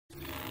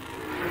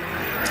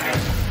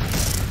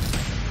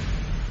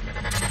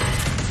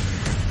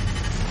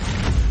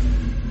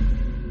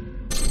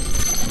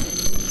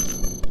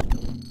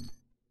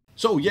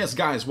So yes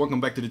guys, welcome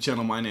back to the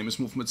channel. My name is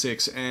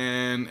Movement6,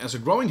 and as a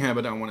growing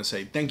habit I want to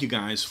say thank you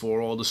guys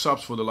for all the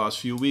subs for the last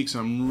few weeks.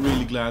 I'm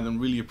really glad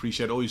and really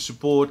appreciate all your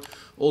support,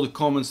 all the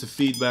comments, the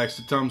feedbacks,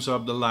 the thumbs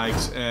up, the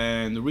likes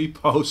and the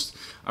reposts.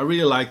 I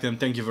really like them,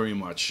 thank you very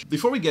much.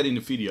 Before we get in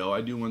the video, I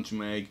do want to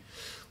make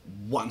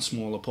one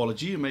small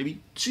apology, or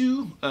maybe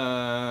two.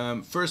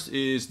 First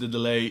is the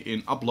delay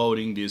in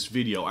uploading this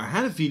video. I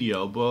had a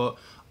video but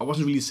I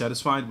wasn't really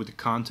satisfied with the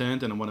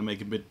content, and I want to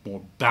make a bit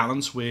more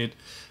balance with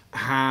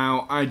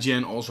how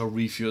IGN also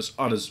reviews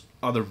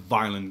other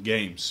violent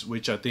games,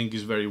 which I think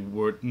is very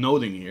worth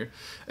noting here.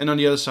 And on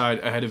the other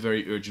side, I had a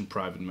very urgent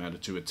private matter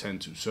to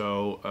attend to.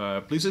 So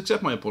please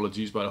accept my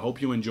apologies, but I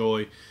hope you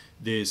enjoy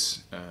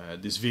this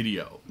this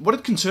video. What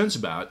it concerns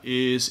about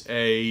is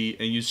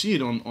and you see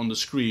it on the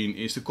screen,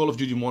 is the Call of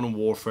Duty Modern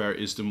Warfare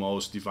is the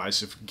most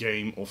divisive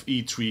game of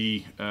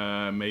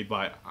E3 made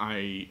by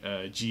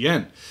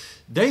IGN.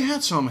 They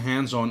had some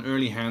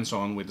early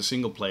hands-on with the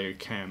single-player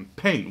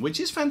campaign, which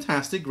is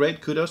fantastic, great,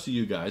 kudos to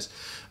you guys.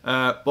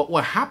 But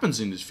what happens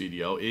in this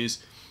video is,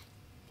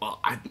 well,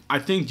 I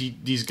think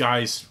these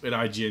guys at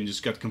IGN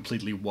just got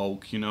completely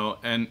woke, you know,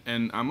 and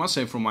I must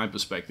say from my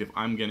perspective,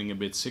 I'm getting a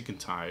bit sick and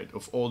tired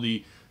of all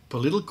the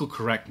political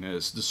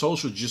correctness, the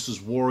social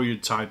justice warrior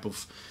type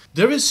of...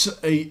 There is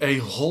a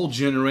whole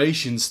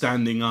generation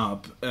standing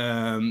up,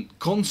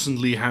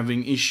 constantly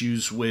having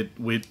issues with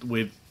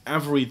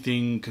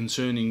everything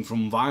concerning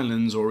from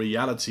violence or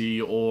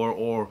reality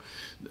or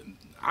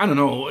I don't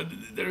know.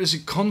 There is a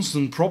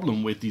constant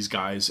problem with these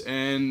guys,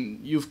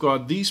 and you've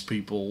got these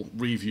people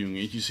reviewing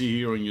it, you see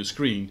here on your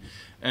screen,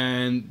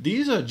 and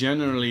these are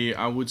generally,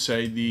 I would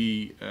say,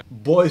 the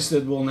boys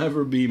that will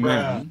never be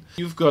men.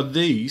 You've got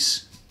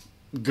these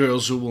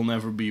girls who will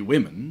never be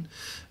women,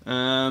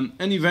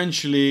 and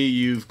eventually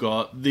you've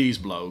got these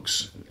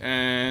blokes,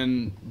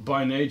 and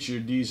by nature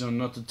these are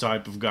not the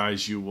type of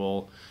guys you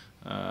will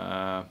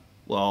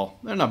well,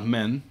 they're not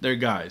men, they're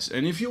guys.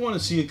 And if you want to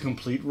see a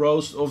complete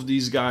roast of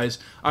these guys,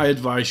 I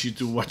advise you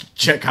to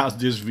check out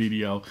this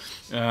video.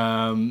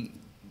 8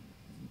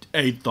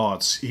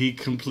 Thoughts. He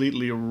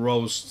completely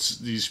roasts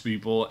these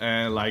people,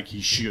 and like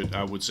he should,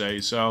 I would say.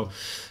 So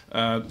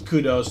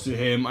kudos to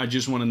him. I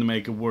just wanted to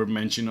make a word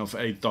mention of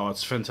 8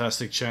 Thoughts.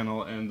 Fantastic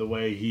channel, and the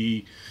way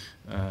he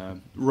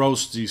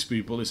roasts these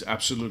people is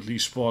absolutely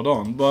spot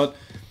on. But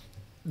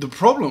the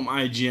problem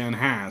IGN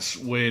has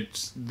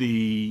with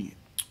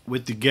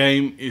the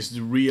game is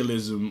the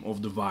realism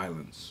of the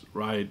violence,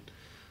 right?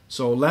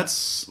 So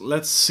let's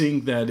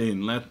sink that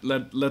in.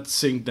 Let's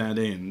sink that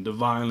in. The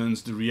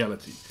violence, the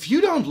reality. If you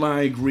don't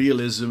like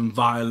realism,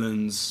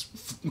 violence,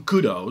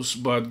 kudos,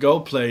 but go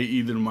play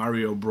either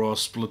Mario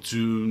Bros,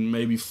 Splatoon,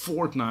 maybe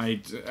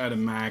Fortnite at a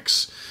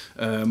max.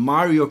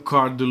 Mario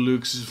Kart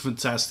Deluxe is a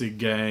fantastic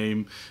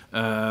game,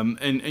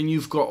 and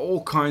you've got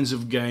all kinds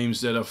of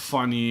games that are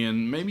funny,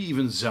 and maybe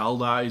even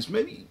Zelda is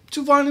maybe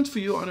too violent for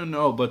you, I don't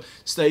know, but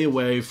stay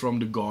away from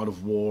the God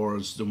of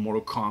Wars, the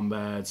Mortal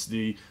Kombats,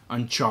 the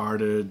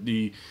Uncharted,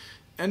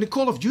 and the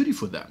Call of Duty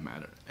for that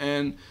matter.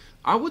 And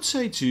I would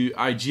say to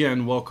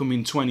IGN, welcome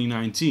in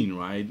 2019,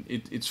 right?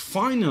 It's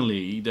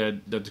finally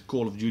that the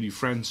Call of Duty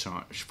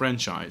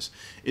franchise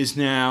is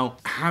now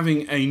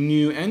having a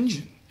new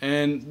engine.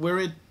 And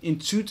we're in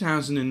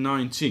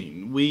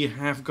 2019, we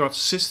have got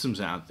systems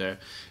out there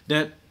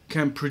that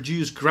can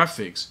produce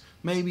graphics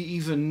maybe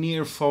even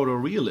near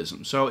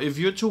photorealism. So if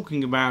you're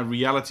talking about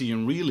reality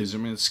and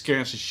realism and it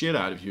scares the shit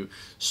out of you,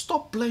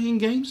 stop playing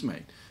games,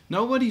 mate.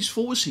 Nobody's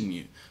forcing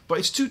you. But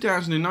it's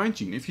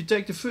 2019. If you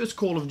take the first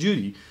Call of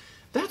Duty,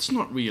 that's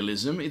not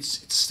realism.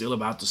 It's still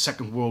about the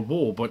Second World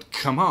War, but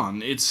come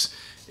on,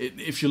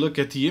 if you look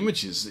at the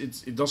images,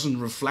 it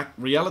doesn't reflect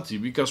reality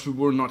because we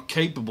were not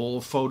capable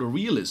of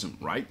photorealism,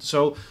 right?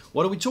 So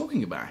what are we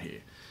talking about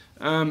here?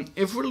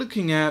 If we're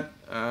looking at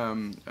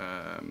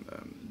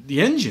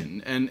the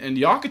engine and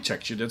the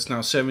architecture that's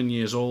now 7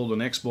 years old on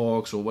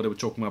Xbox, or what we're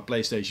talking about,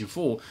 PlayStation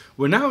 4,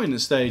 we're now in a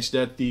stage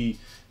that the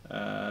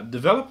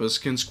developers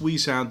can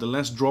squeeze out the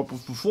last drop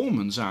of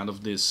performance out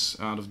of this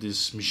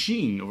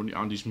machine, or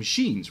on these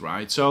machines,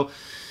 right? So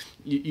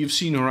you've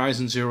seen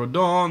Horizon Zero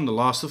Dawn, The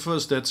Last of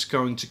Us that's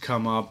going to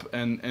come up,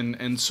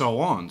 and so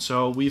on.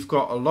 So we've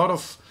got a lot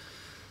of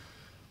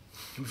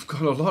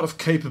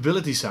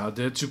capabilities out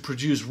there to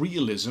produce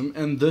realism,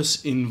 and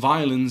thus in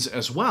violence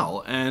as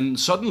well. And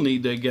suddenly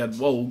they get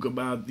woke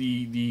about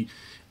the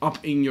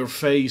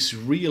up-in-your-face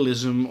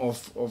realism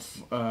of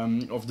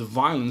the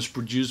violence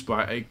produced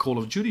by a Call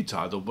of Duty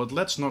title. But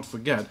let's not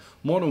forget,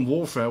 Modern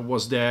Warfare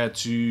was there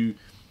to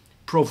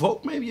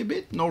provoke maybe a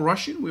bit. No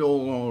Russian, we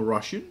all know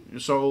Russian.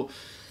 So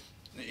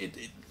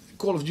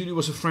Call of Duty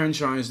was a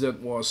franchise that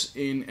was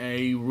in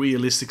a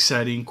realistic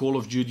setting. Call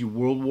of Duty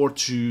World War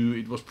II,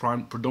 it was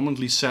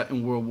predominantly set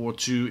in World War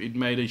II. It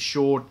made a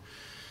short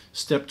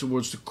step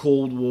towards the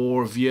Cold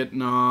War,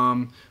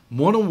 Vietnam,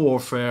 Modern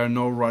Warfare,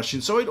 no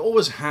Russian. So it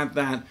always had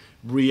that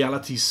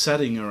reality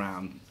setting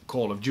around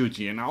Call of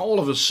Duty. And now all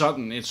of a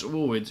sudden it's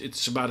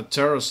about a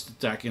terrorist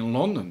attack in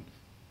London.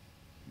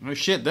 Oh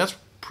shit, that's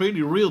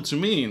pretty real to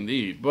me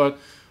indeed. But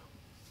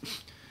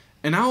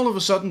And now all of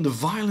a sudden the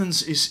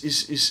violence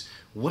is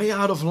way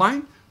out of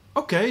line.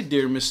 Okay,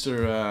 dear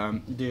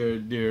Mr.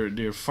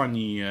 Dear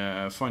funny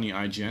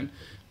IGN,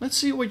 let's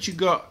see what you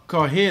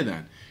got here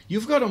then.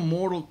 You've got a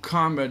Mortal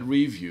Kombat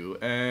review,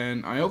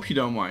 and I hope you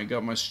don't mind. I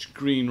got my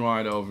screen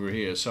right over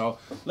here, so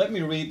let me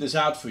read this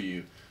out for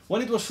you.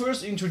 When it was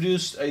first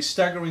introduced a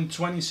staggering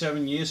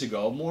 27 years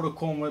ago, Mortal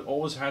Kombat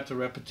always had the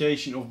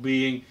reputation of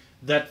being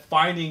that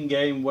fighting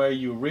game where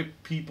you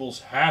rip people's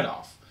head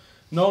off.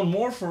 Known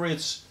more for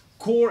its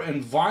core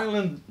and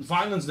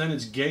violence than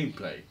its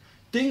gameplay.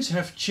 Things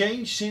have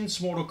changed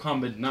since Mortal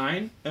Kombat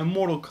 9 and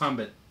Mortal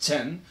Kombat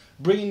 10,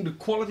 bringing the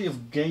quality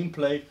of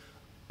gameplay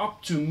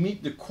up to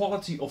meet the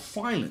quality of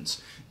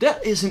violence.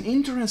 That is an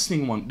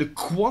interesting one. The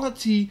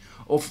quality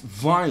of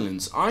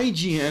violence.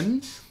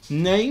 IGN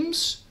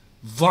names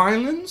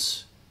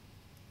violence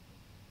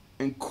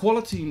and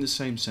quality in the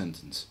same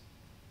sentence.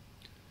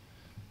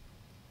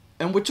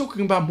 And we're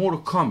talking about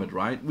Mortal Kombat,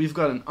 right? We've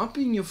got an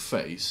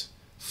up-in-your-face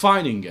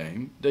fighting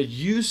game that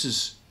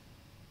uses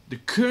the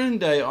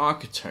current day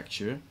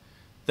architecture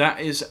that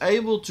is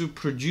able to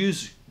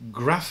produce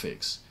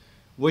graphics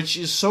which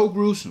is so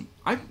gruesome.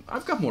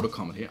 I've got Mortal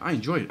Kombat here. I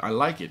enjoy it. I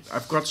like it.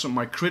 I've got some of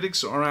my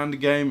critics around the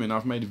game and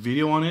I've made a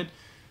video on it.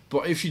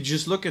 But if you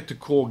just look at the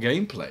core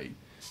gameplay,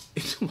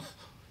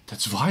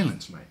 that's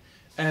violence, mate.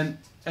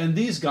 And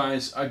these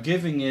guys are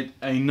giving it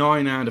a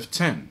 9 out of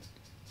 10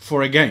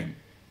 for a game.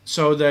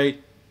 So they,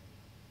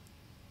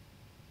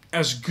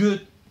 as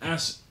good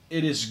as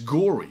it is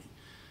gory.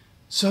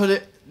 So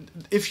that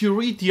if you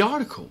read the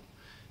article,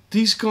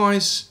 these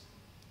guys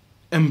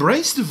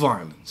embrace the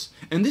violence.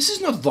 And this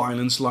is not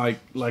violence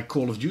like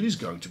Call of Duty is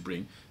going to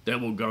bring. They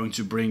were going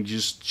to bring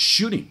just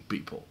shooting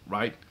people,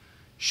 right?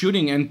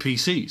 Shooting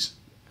NPCs.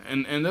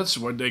 And that's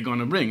what they're going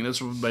to bring.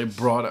 That's what they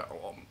brought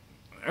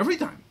every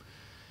time.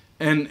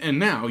 And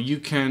now you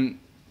can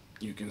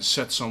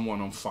set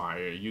someone on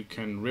fire. You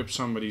can rip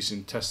somebody's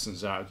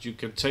intestines out. You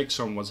can take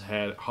someone's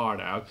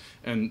heart out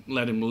and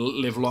let him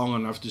live long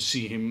enough to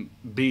see him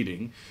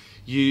beating.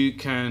 You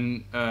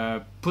can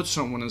put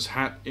someone's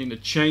head in a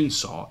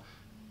chainsaw.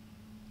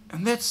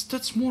 And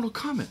that's Mortal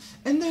Kombat.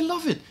 And they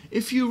love it.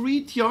 If you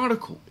read the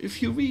article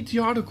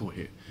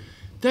here,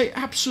 they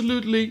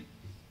absolutely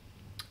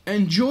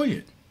enjoy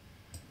it.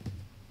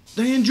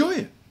 They enjoy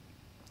it.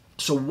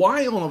 So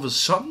why all of a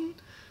sudden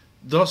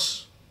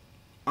does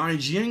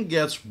IGN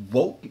gets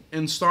woke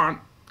and start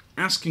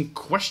asking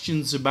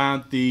questions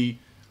about the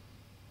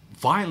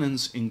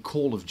violence in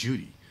Call of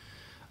Duty?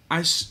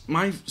 My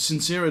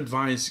sincere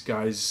advice,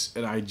 guys,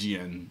 at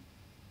IGN,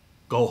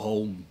 go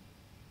home,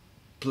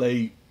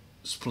 play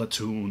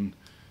Splatoon,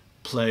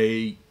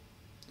 play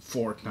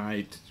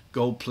Fortnite,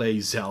 go play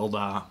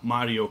Zelda,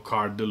 Mario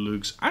Kart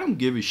Deluxe. I don't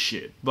give a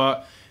shit.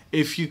 But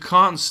if you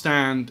can't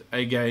stand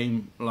a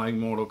game like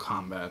Mortal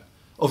Kombat,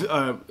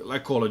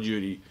 like Call of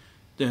Duty,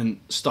 then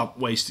stop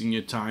wasting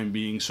your time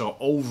being so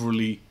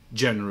overly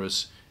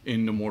generous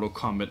in the Mortal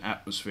Kombat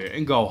atmosphere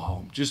and go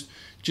home.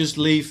 Just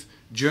leave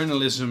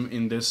journalism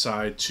in this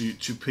side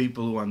to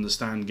people who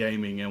understand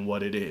gaming and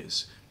what it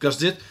is.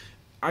 Because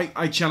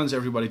I challenge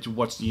everybody to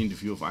watch the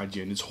interview of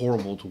IGN. It's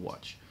horrible to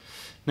watch.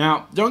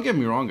 Now, don't get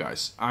me wrong,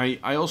 guys. I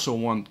also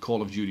want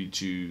Call of Duty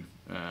to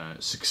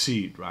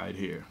succeed right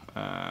here.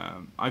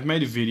 I've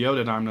made a video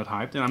that I'm not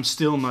hyped, and I'm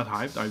still not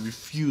hyped. I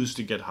refuse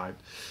to get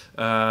hyped.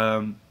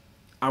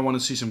 I want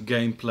to see some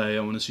gameplay. I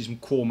want to see some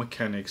core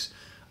mechanics.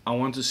 I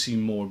want to see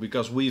more,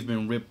 because we've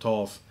been ripped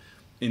off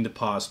in the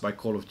past by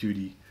Call of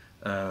Duty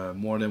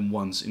more than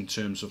once in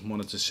terms of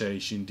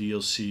monetization,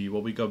 DLC,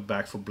 what we got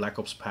back for Black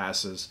Ops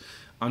passes,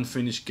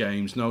 unfinished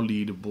games, no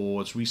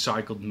leaderboards,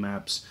 recycled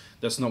maps.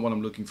 That's not what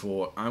I'm looking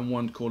for. I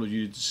want Call of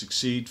Duty to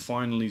succeed,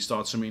 finally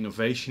start some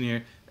innovation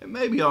here, and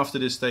maybe after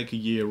this take a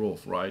year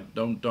off, right?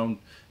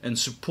 And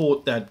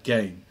support that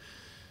game.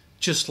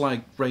 Just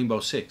like Rainbow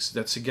Six,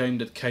 that's a game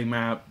that came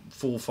out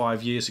 4 or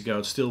 5 years ago.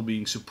 It's still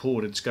being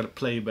supported. It's got a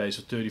player base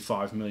of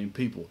 35 million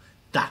people.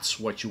 That's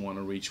what you want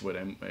to reach with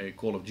a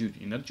Call of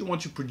Duty. And that you want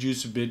to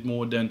produce a bit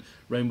more than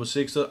Rainbow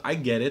Six. I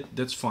get it,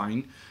 that's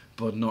fine,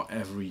 but not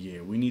every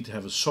year. We need to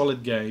have a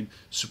solid game,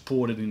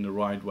 supported in the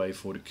right way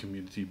for the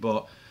community.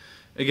 But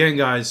again,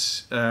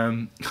 guys,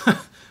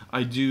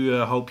 I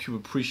do hope you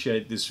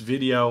appreciate this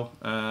video.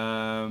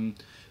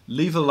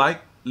 Leave a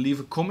like.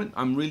 Leave a comment.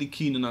 I'm really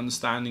keen on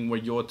understanding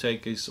what your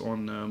take is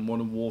on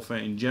Modern Warfare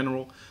in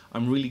general.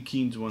 I'm really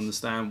keen to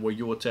understand what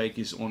your take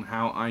is on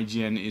how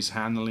IGN is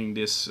handling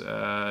this,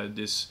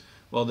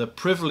 the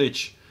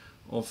privilege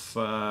of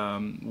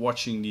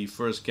watching the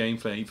first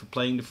gameplay, even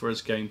playing the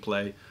first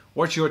gameplay.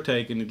 What's your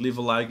take on it? Leave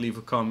a like, leave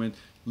a comment,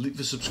 leave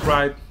a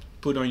subscribe,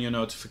 put on your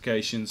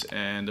notifications,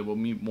 and there will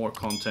be more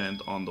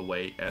content on the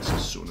way as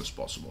soon as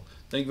possible.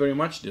 Thank you very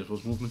much. This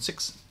was Movement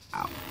 6.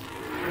 Out.